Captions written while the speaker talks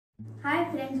Hi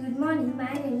friends, good morning.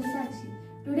 My name is Sakshi.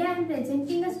 Today I am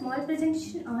presenting a small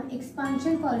presentation on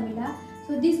expansion formula.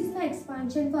 So this is my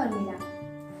expansion formula.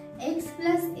 X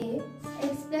plus A,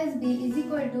 X plus B is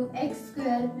equal to X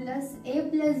square plus A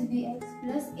plus B, X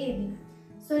plus AB.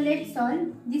 So let's solve.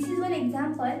 This is one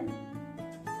example.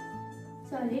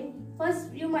 Solve it.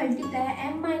 First you multiply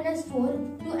m minus 4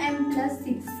 to m plus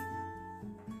 6.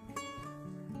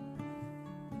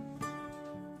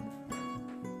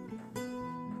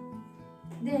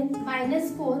 Then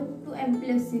minus 4 to m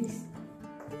plus 6.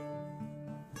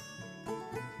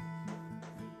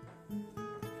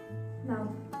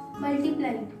 Now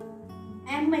multiply it.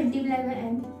 M multiplied by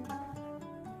m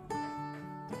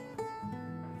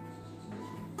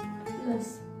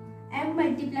plus m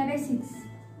multiplied by 6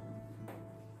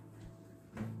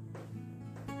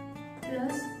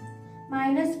 plus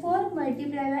minus 4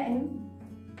 multiplied by m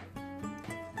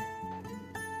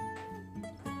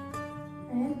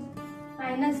and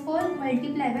minus 4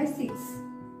 multiplied by 6.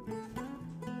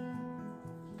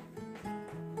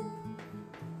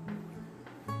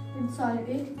 Let's solve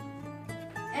it.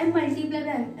 M multiplied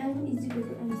by m is equal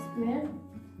to m square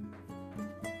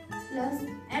plus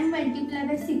m multiplied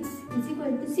by 6 is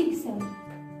equal to 6m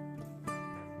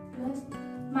plus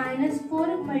minus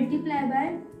 4 multiplied by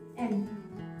m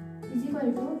is equal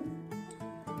to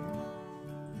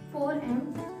 4m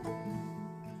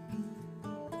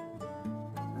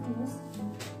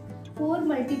 4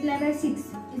 multiplied by 6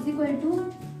 is equal to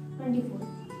 24.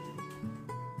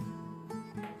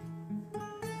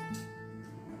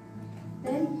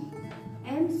 Then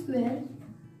m square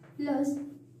plus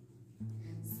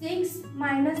 6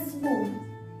 minus 4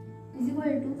 is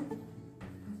equal to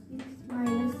 6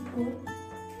 minus 4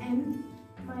 m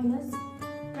minus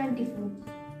 24.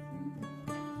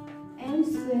 M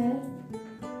square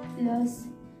plus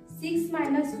 6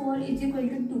 minus 4 is equal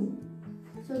to 2.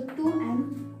 So 2m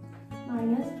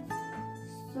minus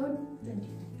 20.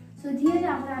 So here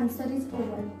our answer is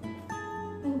over.